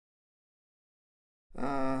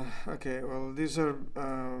Okay, well, these are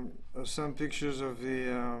some pictures of the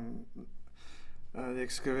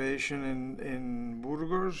excavation in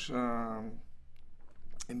Burgos, in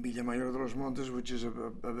Villamayor de los Montes, which is a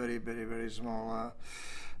very, very, very small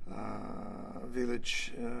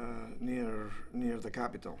village near the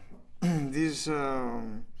capital. This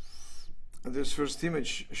this first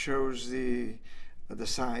image shows the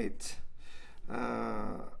site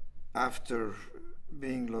uh, after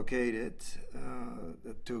being located.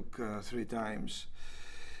 That took 3 times.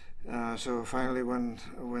 So finally, when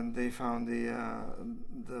they found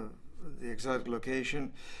the the exact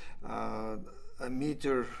location, uh, a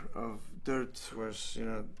meter of dirt was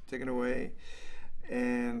taken away,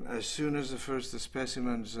 and as soon as the first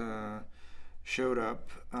specimens showed up,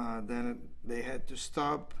 then they had to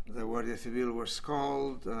stop. The Guardia Civil was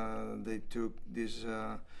called. They took these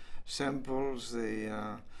samples. They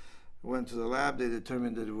went to the lab. They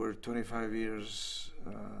determined that they were 25 years.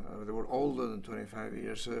 They were older than 25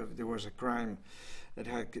 years. So if there was a crime that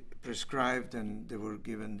had prescribed, and they were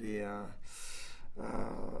given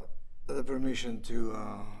the permission to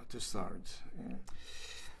start. Yeah.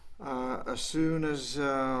 As soon as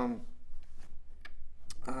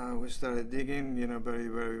we started digging, very,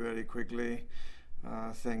 very, very quickly,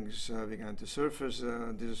 things began to surface.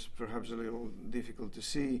 This is perhaps a little difficult to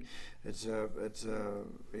see. It's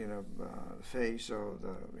face or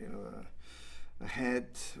the head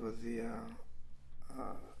with the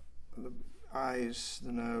eyes,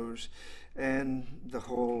 the nose, and the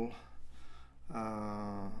whole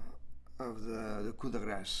of the coup de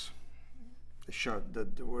grace, the shot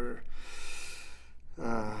that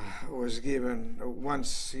was given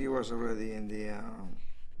once he was already in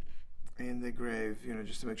the grave,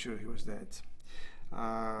 just to make sure he was dead.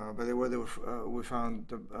 But we found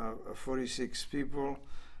 46 people,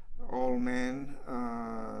 all men.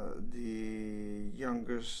 The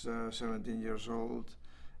youngest 17 years old,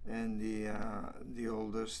 and the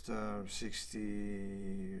oldest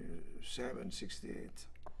 67, 68.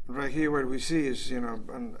 Right here, what we see is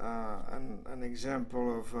an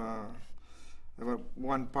example of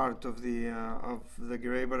one part of the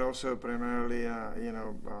grave, but also primarily an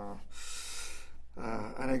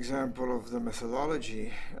example of the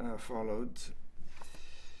methodology followed.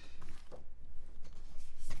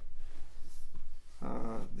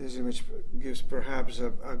 This image gives perhaps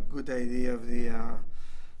a good idea of the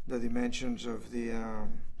dimensions of the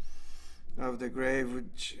grave,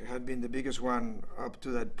 which had been the biggest one up to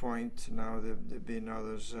that point. Now there've been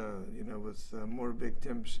others, with more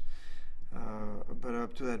victims. But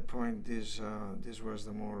up to that point, this was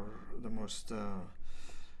the most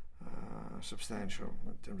substantial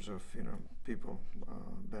in terms of people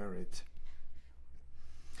buried.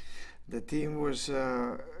 The team was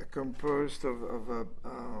composed of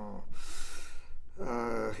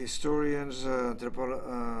historians,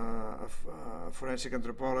 forensic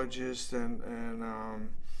anthropologists, and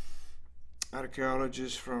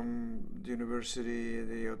archaeologists from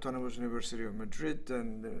the Autonomous University of Madrid,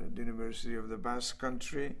 and the University of the Basque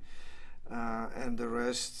Country, and the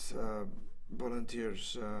rest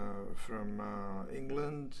volunteers from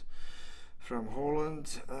England, from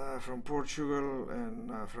Holland, from Portugal,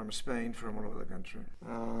 and from Spain, from all over the country.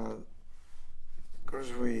 Of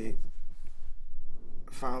course, we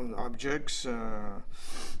found objects,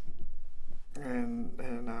 and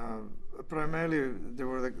primarily they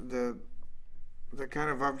were the kind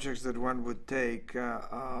of objects that one would take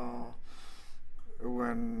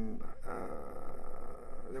when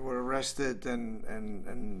they were arrested and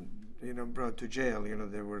brought to jail.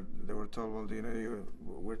 They were told, well,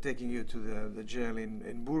 we're taking you to the jail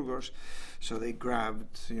in Burgos. So they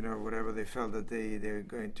grabbed whatever they felt that they're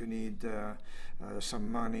going to need,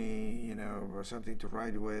 some money, or something to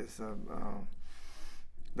write with.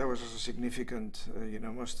 That was also significant.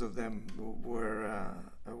 Most of them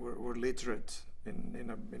were literate in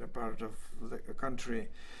a part of the country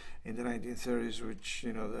in the 1930s, which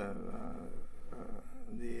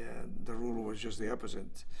the rule was just the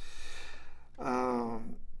opposite.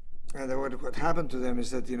 And what happened to them is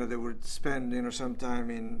that they would spend some time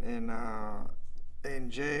in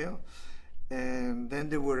jail, and then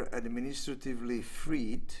they were administratively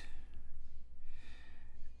freed.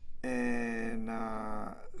 And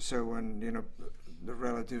so when the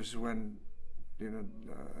relatives went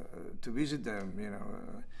to visit them,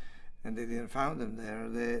 and they didn't find them there,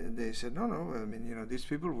 they said, no, I mean, these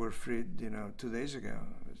people were freed 2 days ago.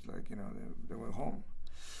 It's like they went home.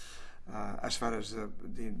 As far as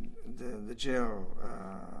the jail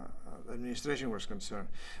administration was concerned,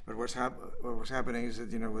 but what was happening is that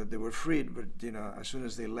they were freed, but as soon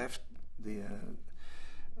as they left the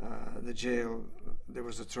jail, there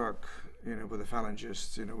was a truck, with the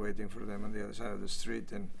phalangists, waiting for them on the other side of the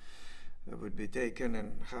street, and they would be taken,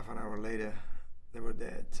 and half an hour later, they were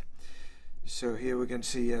dead. So here we can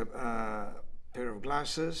see a pair of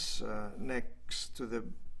glasses next to the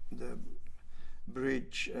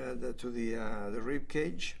bridge, to the rib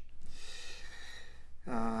cage.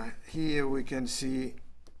 Here we can see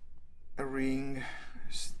a ring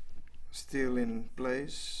still in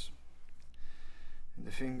place in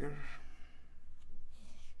the finger.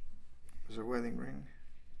 It's a wedding ring.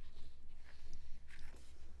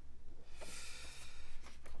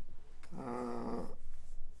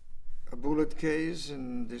 A bullet case,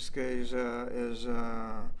 in this case is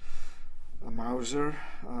a Mauser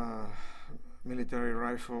military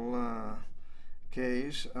rifle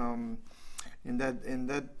case. In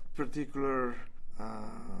that particular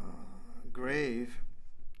grave,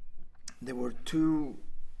 there were two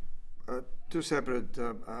separate.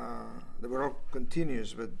 They were all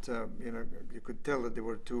continuous, but you could tell that there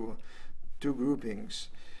were two groupings.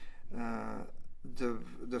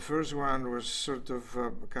 The first one was sort of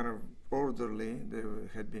kind of orderly. They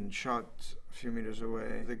had been shot a few meters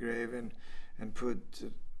away the grave and put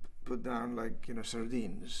down like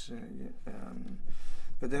sardines.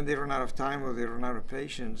 But then they run out of time, or they run out of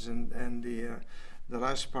patience, and the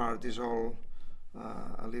last part is all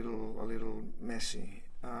a little messy.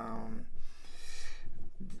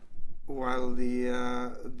 While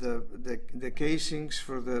the casings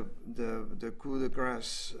for the coup de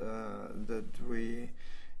grace that we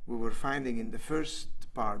were finding in the first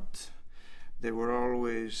part, they were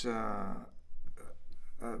always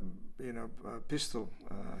pistol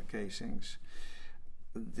casings.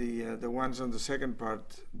 The ones on the second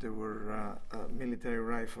part, they were military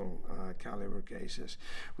rifle caliber cases,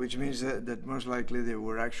 which means that most likely they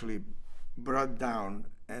were actually brought down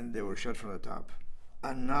and they were shot from the top.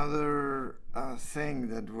 Another thing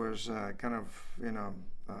that was kind of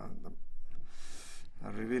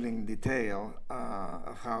a revealing detail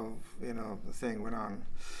of how the thing went on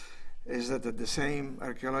is that at the same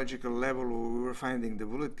archaeological level where we were finding the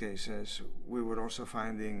bullet cases, we were also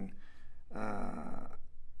finding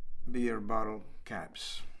beer bottle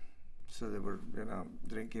caps. So they were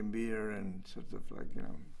drinking beer and sort of like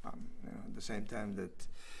at the same time that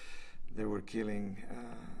they were killing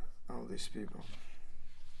all these people.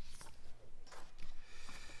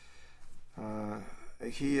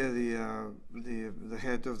 Here the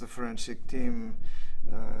head of the forensic team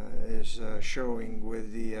is showing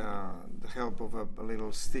with the help of a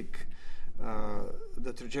little stick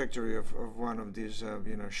the trajectory of one of these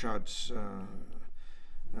shots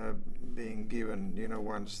being given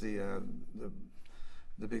once the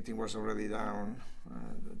victim was already down.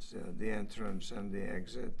 That's the entrance and the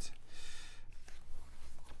exit.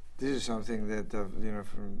 This is something that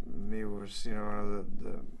for me was one of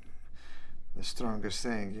the strongest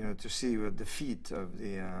thing, to see with the feet of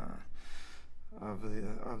the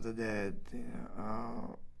dead.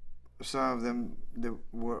 Some of them they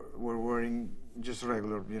were wearing just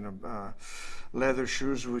regular, leather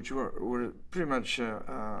shoes, which were pretty much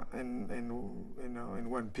in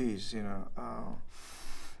one piece.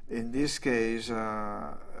 In this case,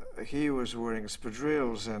 he was wearing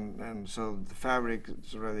espadrilles, and so the fabric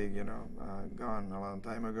is already gone a long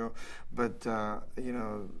time ago. But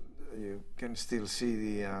you can still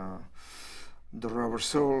see the rubber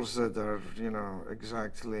soles that are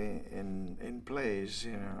exactly in place,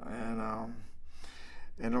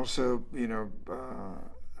 and also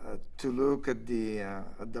to look at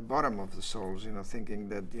the bottom of the soles, thinking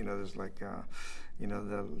that there's like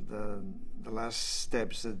the last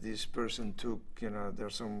steps that this person took,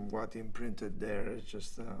 there's somewhat imprinted there. It's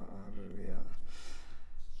just really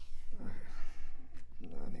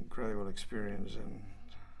an incredible experience. And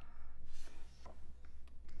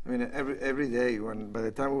I mean, every day by the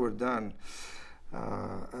time we were done,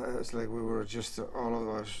 it's like we were just, all of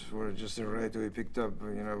us were just ready to be picked up,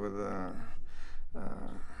 with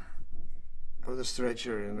a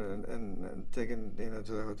stretcher and taken,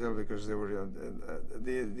 to the hotel, because they were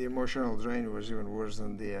the emotional drain was even worse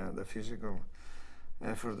than the physical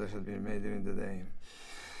effort that had been made during the day.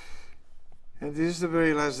 And this is the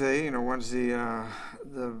very last day, once the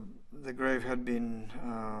grave had been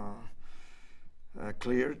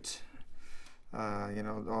cleared.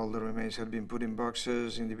 All the remains had been put in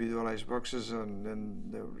boxes, individualized boxes, and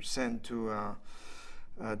then they were sent to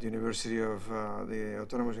the University of the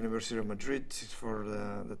Autonomous University of Madrid for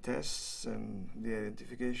the tests and the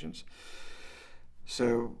identifications.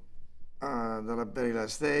 So the very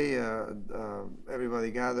last day,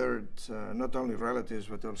 everybody gathered, not only relatives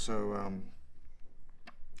but also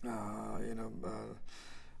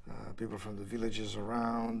people from the villages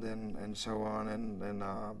around and so on, and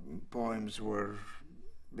poems were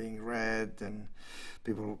being read, and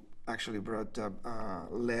people actually brought up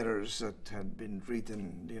letters that had been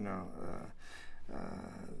written,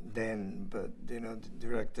 then, but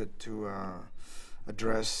directed to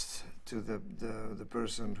addressed to the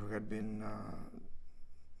person who had been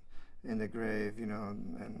in the grave,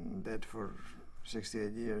 and dead for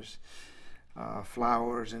 68 years.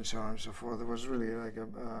 Flowers and so on and so forth. It was really like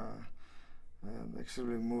an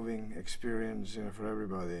extremely moving experience, for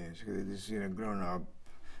everybody. These, grown up,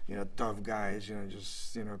 tough guys,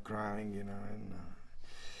 just crying,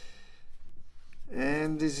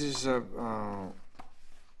 and this is a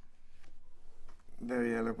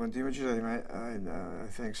very eloquent image. I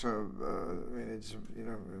think so. I mean, it's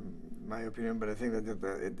my opinion, but I think that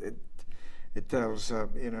it tells a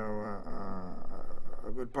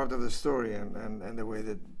good part of the story and the way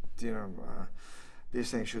that this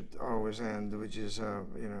thing should always end, which is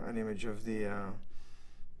an image of the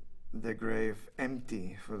grave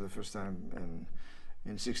empty for the first time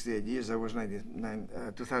in 68 years. That was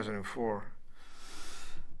 2004,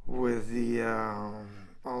 with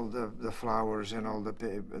all the flowers and all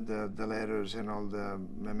the letters and all the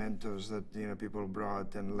mementos that people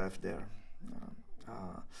brought and left there.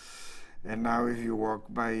 And now, if you walk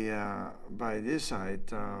by this site,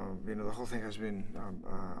 the whole thing has been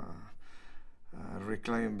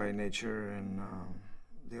reclaimed by nature, and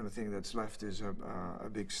the only thing that's left is a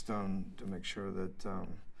big stone to make sure that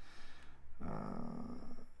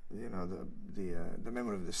the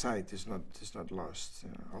memory of the site is not lost.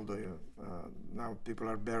 Although now people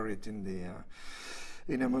are buried in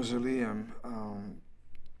a mausoleum.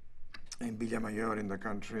 In Villamayor, in the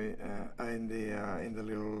country, in the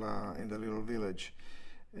little village,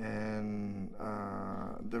 and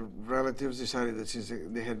the relatives decided that since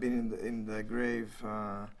they had been in the grave,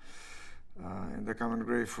 in the common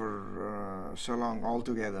grave for so long all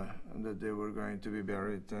together, and that they were going to be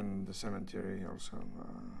buried in the cemetery also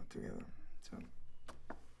together. So.